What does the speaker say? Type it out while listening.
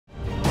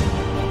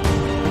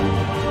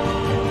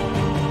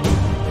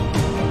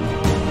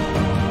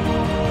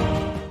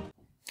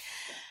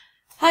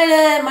Hi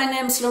there, my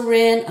name's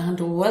Lorraine and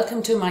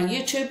welcome to my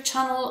YouTube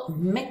channel,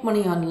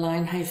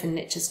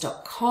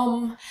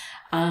 makemoneyonline-niches.com,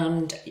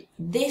 and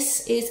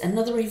this is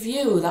another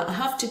review that I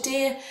have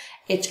today.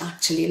 It's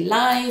actually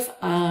live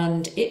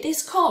and it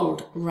is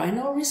called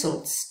Rhino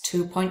Results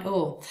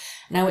 2.0.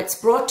 Now it's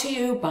brought to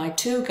you by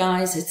two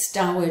guys, it's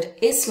Dawud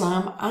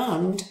Islam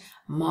and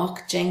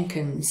Mark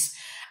Jenkins.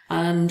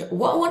 And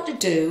what I want to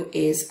do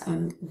is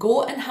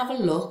go and have a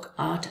look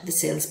at the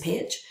sales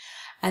page.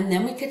 And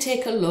then we could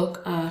take a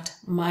look at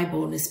my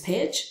bonus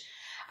page.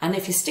 And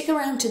if you stick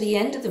around to the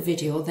end of the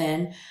video,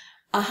 then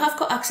I have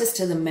got access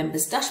to the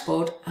members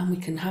dashboard and we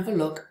can have a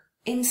look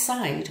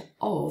inside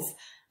of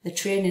the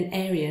training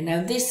area.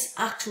 Now this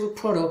actual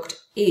product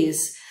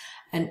is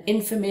an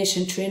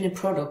information training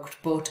product,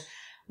 but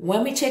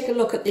when we take a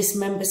look at this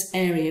members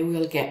area,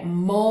 we'll get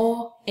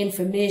more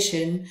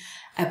information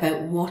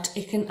about what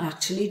it can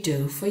actually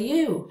do for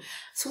you.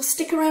 So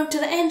stick around to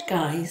the end,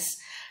 guys.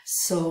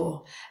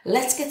 So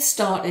let's get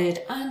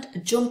started and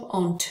jump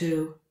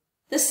onto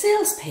the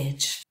sales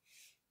page.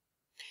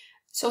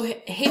 So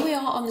here we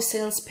are on the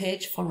sales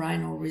page for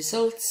Rhino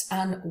Results,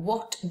 and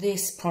what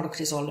this product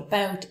is all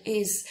about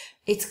is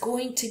it's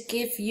going to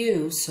give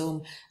you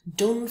some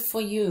done for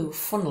you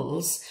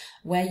funnels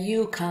where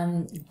you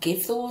can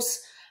give those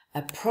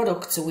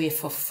products away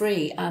for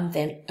free and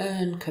then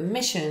earn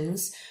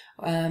commissions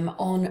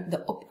on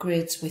the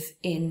upgrades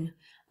within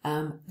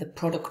the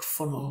product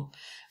funnel.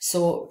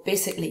 So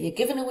basically you're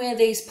giving away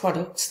these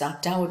products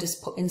that Dawud has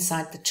put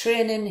inside the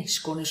training. He's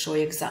going to show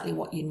you exactly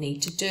what you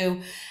need to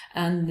do,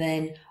 and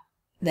then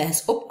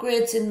there's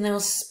upgrades in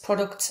those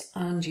products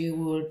and you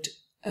would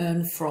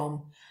earn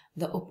from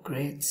the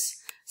upgrades.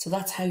 So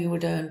that's how you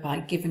would earn, by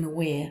giving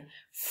away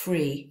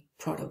free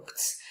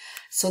products.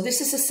 So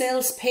this is a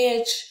sales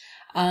page,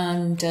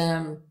 and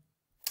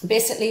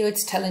basically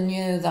it's telling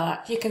you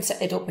that you can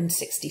set it up in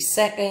 60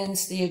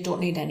 seconds. You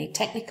don't need any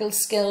technical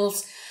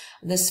skills.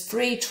 There's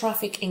free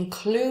traffic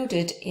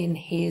included in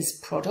his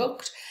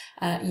product.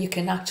 You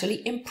can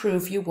actually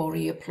improve your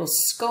Warrior Plus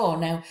score.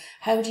 Now,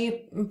 how do you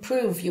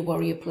improve your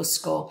Warrior Plus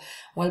score?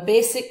 Well,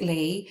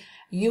 basically,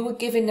 you were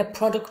giving a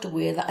product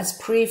away that has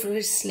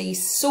previously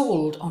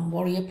sold on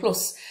Warrior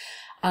Plus.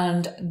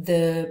 And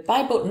the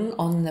buy button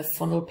on the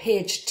funnel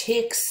page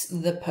takes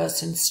the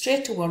person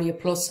straight to Warrior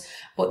Plus,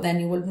 but then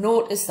you will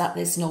notice that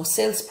there's no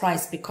sales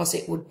price because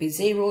it would be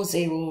 0,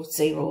 0,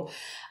 0.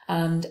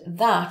 And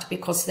that,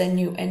 because then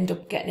you end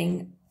up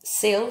getting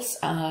sales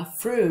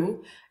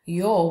through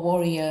your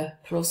Warrior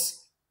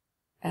Plus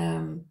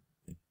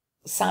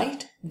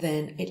site,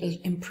 then it'll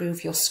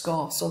improve your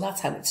score. So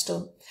that's how it's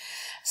done.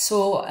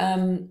 So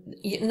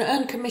you can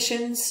earn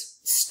commissions,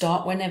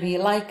 start whenever you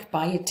like,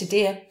 buy it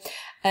today.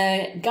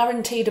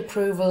 Guaranteed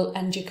approval,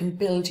 and you can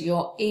build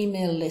your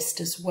email list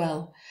as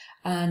well.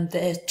 And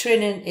the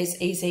training is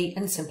easy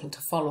and simple to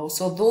follow.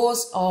 So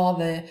those are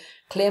the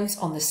claims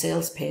on the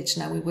sales page.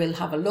 Now we will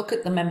have a look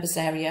at the members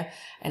area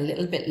a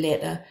little bit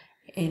later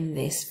in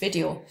this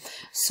video.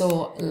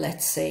 So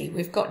let's see,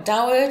 we've got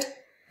Dawud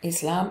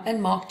Islam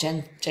and Mark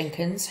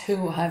Jenkins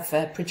who have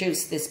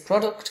produced this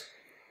product.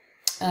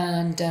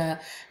 And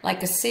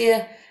like I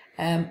say,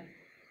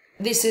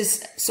 this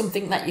is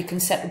something that you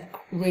can set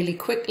up really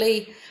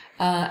quickly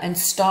and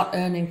start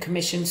earning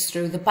commissions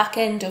through the back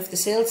end of the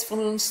sales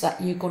funnels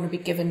that you're going to be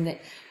given.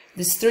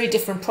 There's 3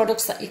 different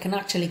products that you can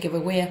actually give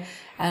away,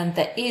 and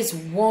there is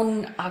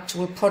one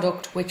actual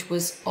product which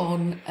was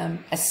on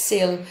a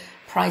sale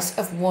price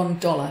of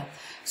 $1.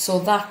 So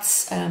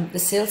that's the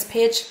sales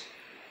page,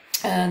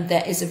 and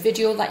there is a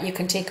video that you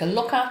can take a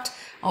look at.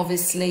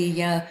 Obviously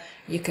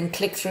you can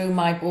click through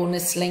my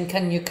bonus link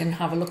and you can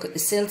have a look at the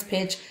sales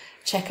page,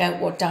 check out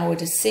what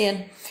Dawud is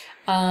saying.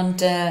 And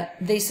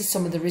these are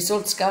some of the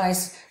results,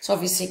 guys. So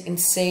obviously you can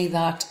see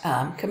that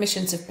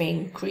commissions have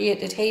been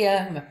created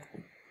here,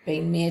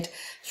 being made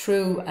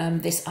through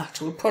this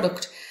actual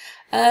product.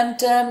 And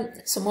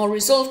some more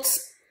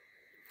results.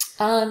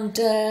 And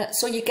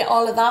so you get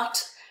all of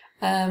that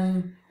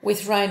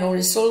with Rhino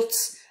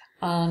Results.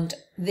 And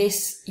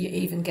this, you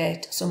even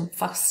get some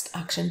fast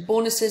action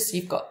bonuses.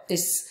 You've got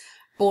this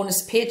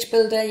bonus page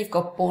builder. You've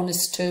got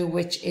bonus 2,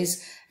 which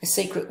is a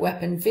secret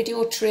weapon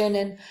video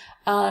training,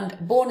 and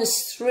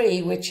bonus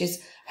 3, which is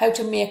how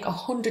to make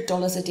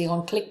 $100 a day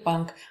on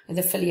ClickBank with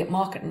affiliate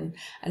marketing.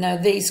 And now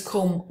these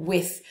come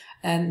with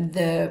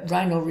the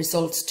Rhino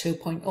Results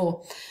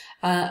 2.0.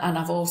 And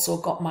I've also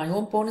got my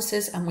own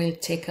bonuses, and we'll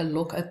take a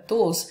look at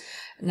those.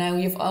 Now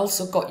you've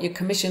also got your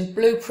commission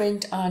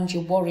blueprint and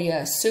your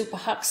Warrior Super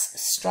Hacks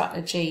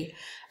strategy.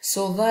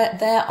 So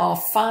there are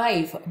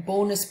 5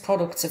 bonus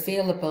products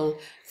available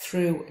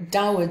through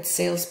Dawud's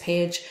sales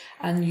page,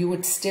 and you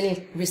would still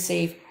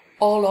receive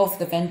all of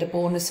the vendor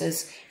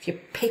bonuses if you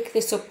pick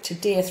this up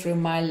today through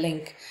my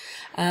link.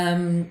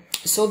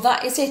 So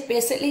that is it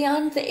basically,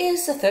 and there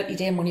is a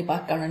 30-day money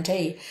back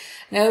guarantee.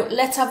 Now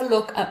let's have a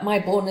look at my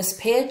bonus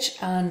page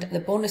and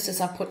the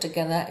bonuses I put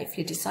together if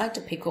you decide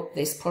to pick up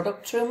this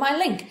product through my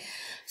link.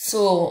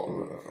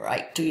 So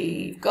right,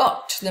 we've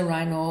got the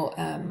Rhino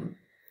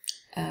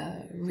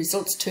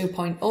Results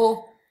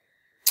 2.0.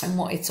 and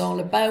what it's all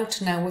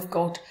about. Now we've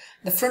got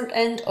the front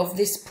end of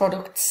this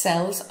product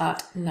sells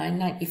at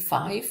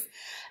 $9.95.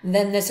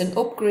 Then there's an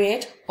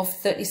upgrade of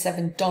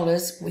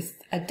 $37 with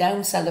a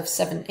downsell of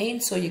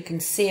 $17, so you can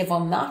save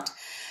on that.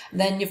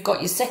 Then you've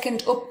got your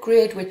second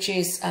upgrade, which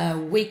is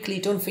weekly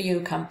done for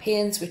you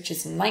campaigns, which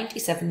is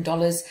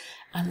 $97,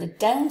 and the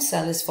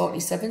downsell is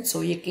 $47,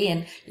 so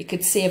again you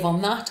could save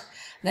on that.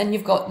 Then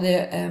you've got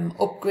the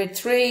upgrade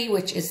 3,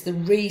 which is the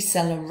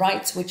reseller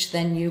rights, which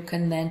then you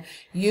can then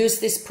use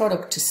this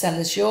product to sell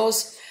as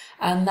yours,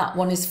 and that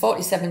one is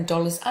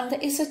 $47, and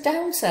there is a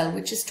downsell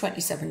which is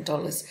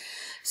 $27.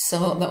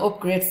 So the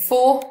upgrade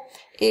 4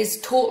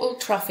 is total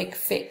traffic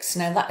fix.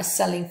 Now that is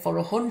selling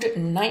for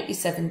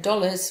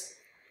 $197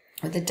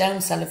 with a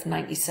downsell of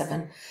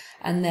 $97.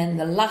 And then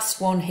the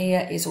last one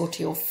here is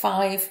OTO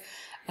 5,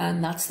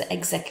 and that's the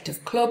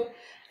executive club,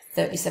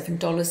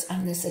 $37,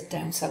 and there's a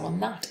downsell on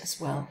that as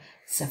well,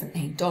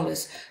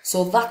 $17.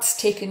 So that's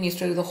taken you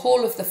through the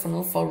whole of the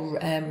funnel for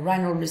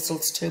Rhino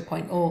Results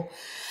 2.0.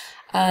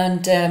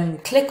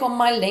 And click on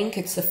my link.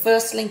 It's the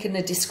first link in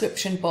the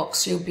description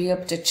box. You'll be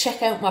able to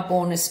check out my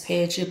bonus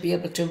page. You'll be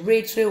able to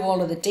read through all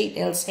of the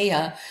details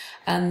here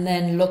and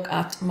then look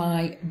at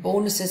my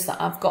bonuses that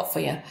I've got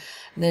for you.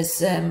 There's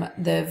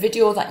the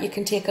video that you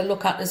can take a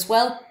look at as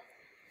well.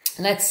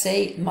 Let's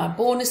see my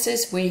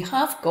bonuses. We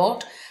have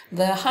got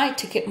the high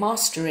ticket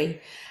mastery,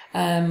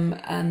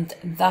 and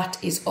that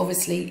is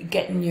obviously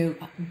getting you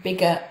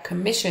bigger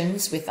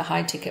commissions with the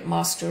high ticket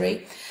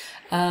mastery.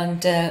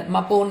 And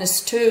my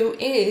bonus 2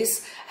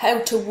 is how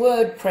to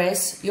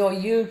WordPress your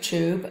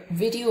YouTube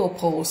video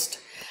post.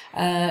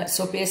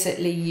 So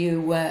basically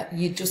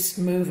you just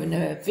moving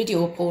a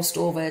video post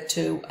over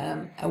to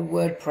a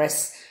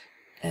WordPress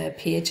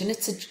page, and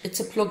it's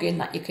a plugin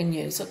that you can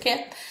use.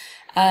 Okay.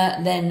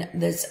 Then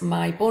there's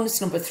my bonus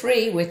number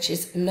 3, which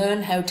is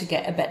learn how to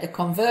get a better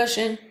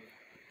conversion.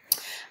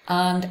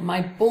 And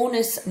my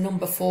bonus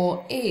number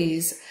 4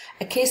 is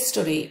a case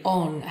study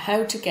on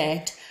how to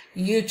get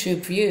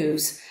YouTube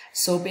views.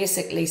 So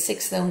basically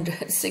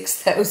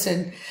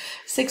 600,000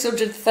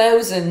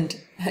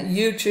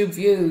 YouTube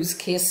views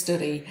case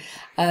study,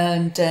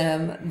 and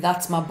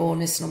that's my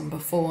bonus number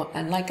 4.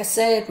 And like I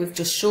said, we've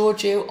just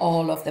showed you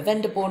all of the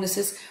vendor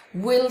bonuses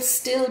will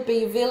still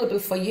be available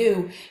for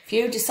you if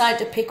you decide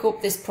to pick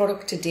up this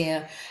product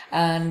today,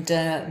 and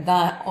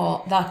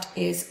that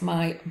is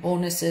my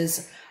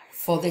bonuses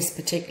for this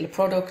particular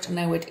product.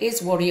 Now it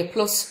is Warrior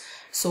Plus,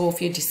 so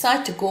if you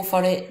decide to go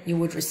for it, you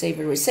would receive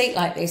a receipt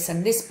like this,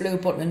 and this blue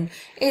button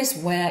is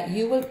where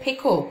you will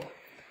pick up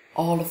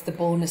all of the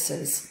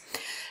bonuses.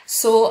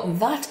 So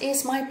that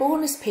is my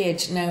bonus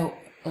page. Now,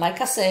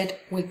 like I said,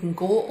 we can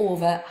go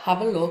over,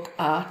 have a look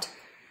at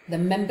the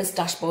members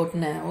dashboard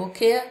now,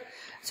 okay?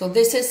 So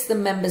this is the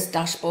members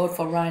dashboard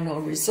for Rhino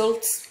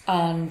Results,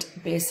 and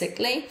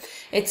basically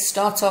it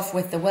starts off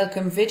with the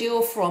welcome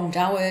video from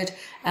Doward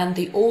and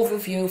the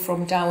overview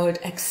from Doward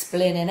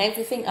explaining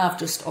everything I've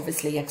just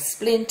obviously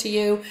explained to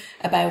you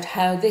about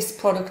how this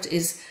product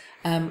is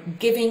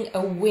giving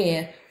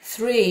away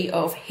 3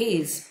 of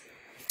his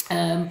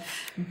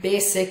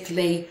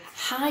basically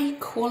high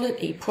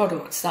quality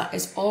products that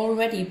is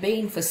already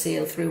been for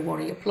sale through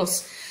Warrior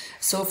Plus.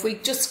 So if we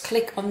just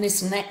click on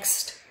this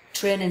next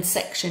training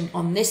section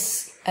on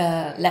this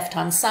left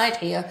hand side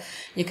here,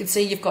 you can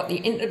see you've got the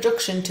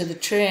introduction to the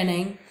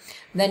training,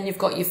 then you've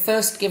got your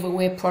first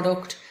giveaway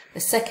product, the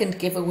second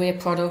giveaway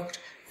product,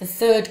 the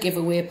third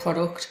giveaway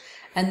product,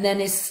 and then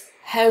it's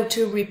how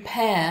to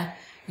repair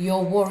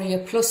your Warrior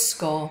Plus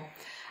score.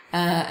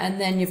 And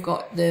then you've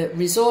got the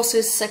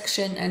resources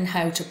section and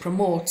how to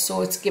promote.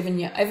 So it's giving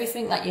you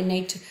everything that you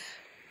need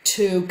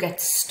to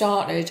get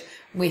started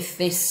with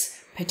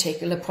this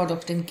particular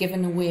product, and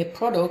giving away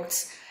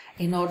products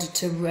in order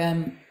to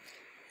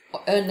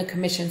earn the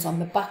commissions on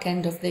the back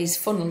end of these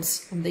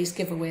funnels and these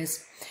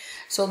giveaways.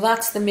 So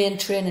that's the main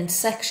training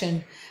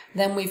section.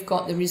 Then we've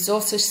got the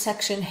resources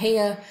section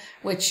here,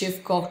 which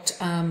you've got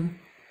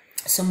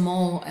some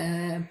more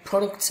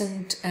products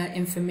and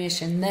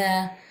information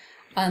there.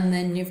 And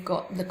then you've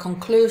got the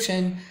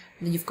conclusion,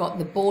 you've got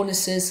the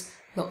bonuses,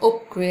 the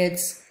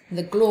upgrades,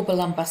 the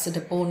global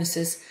ambassador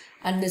bonuses,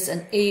 and there's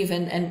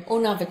even an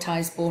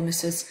unadvertised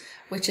bonuses,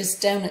 which is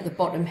down at the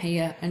bottom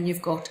here. And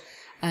you've got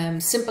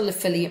simple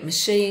affiliate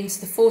machines,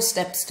 the 4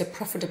 steps to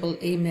profitable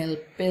email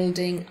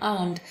building,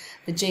 and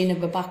the Gina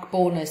back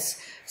bonus.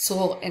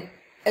 So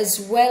as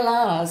well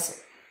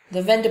as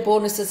the vendor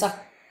bonuses I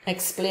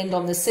explained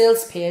on the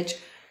sales page,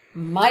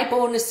 my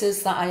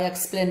bonuses that I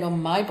explained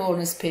on my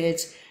bonus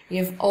page,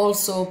 you've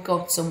also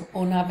got some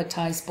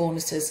unadvertised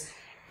bonuses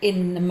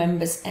in the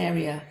members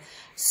area.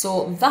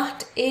 So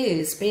that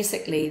is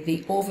basically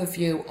the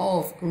overview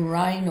of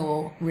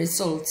Rhino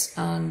Results,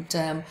 and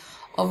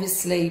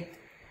obviously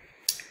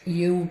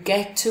you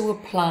get to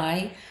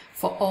apply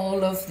for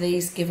all of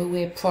these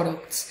giveaway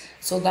products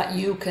so that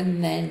you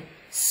can then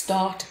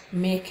start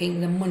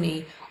making the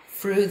money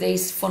through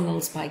these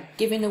funnels by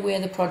giving away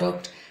the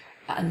product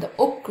and the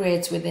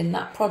upgrades within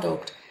that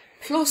product,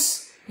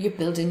 plus you're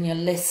building your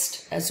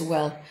list as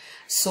well.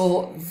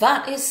 So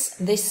that is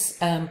this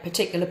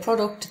particular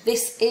product.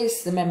 This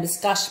is the members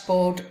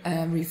dashboard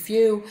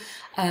review,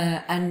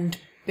 and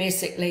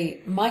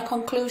basically my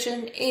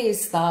conclusion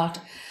is that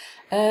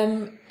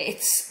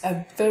it's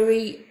a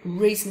very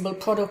reasonable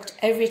product.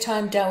 Every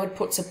time Dowd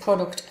puts a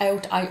product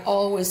out, I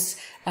always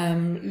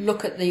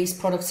look at these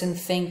products and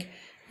think,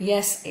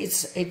 yes,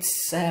 it's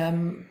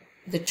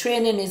the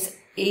training is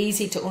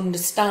easy to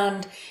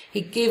understand.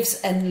 He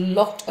gives a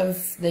lot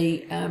of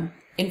the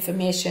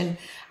information,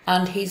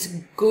 and he's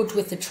good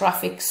with the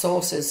traffic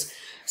sources.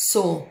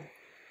 So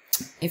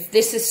if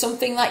this is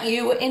something that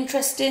you are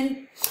interested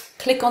in,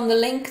 click on the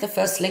link, the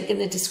first link in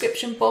the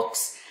description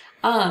box,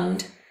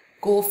 and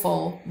go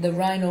for the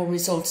Rhino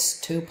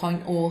Results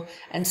 2.0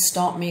 and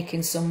start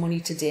making some money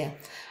today.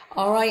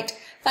 All right,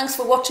 thanks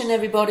for watching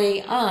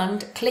everybody,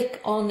 and click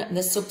on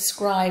the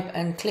subscribe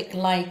and click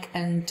like,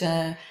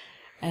 and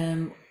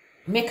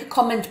make a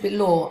comment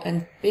below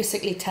and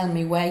basically tell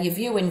me where you're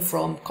viewing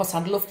from, because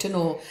I'd love to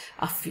know.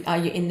 Are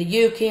you in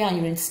the UK? Are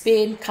you in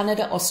Spain,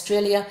 Canada,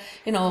 Australia?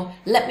 You know,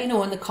 let me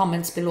know in the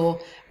comments below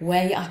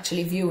where you're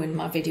actually viewing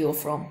my video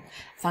from.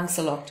 Thanks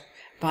a lot.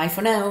 Bye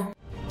for now.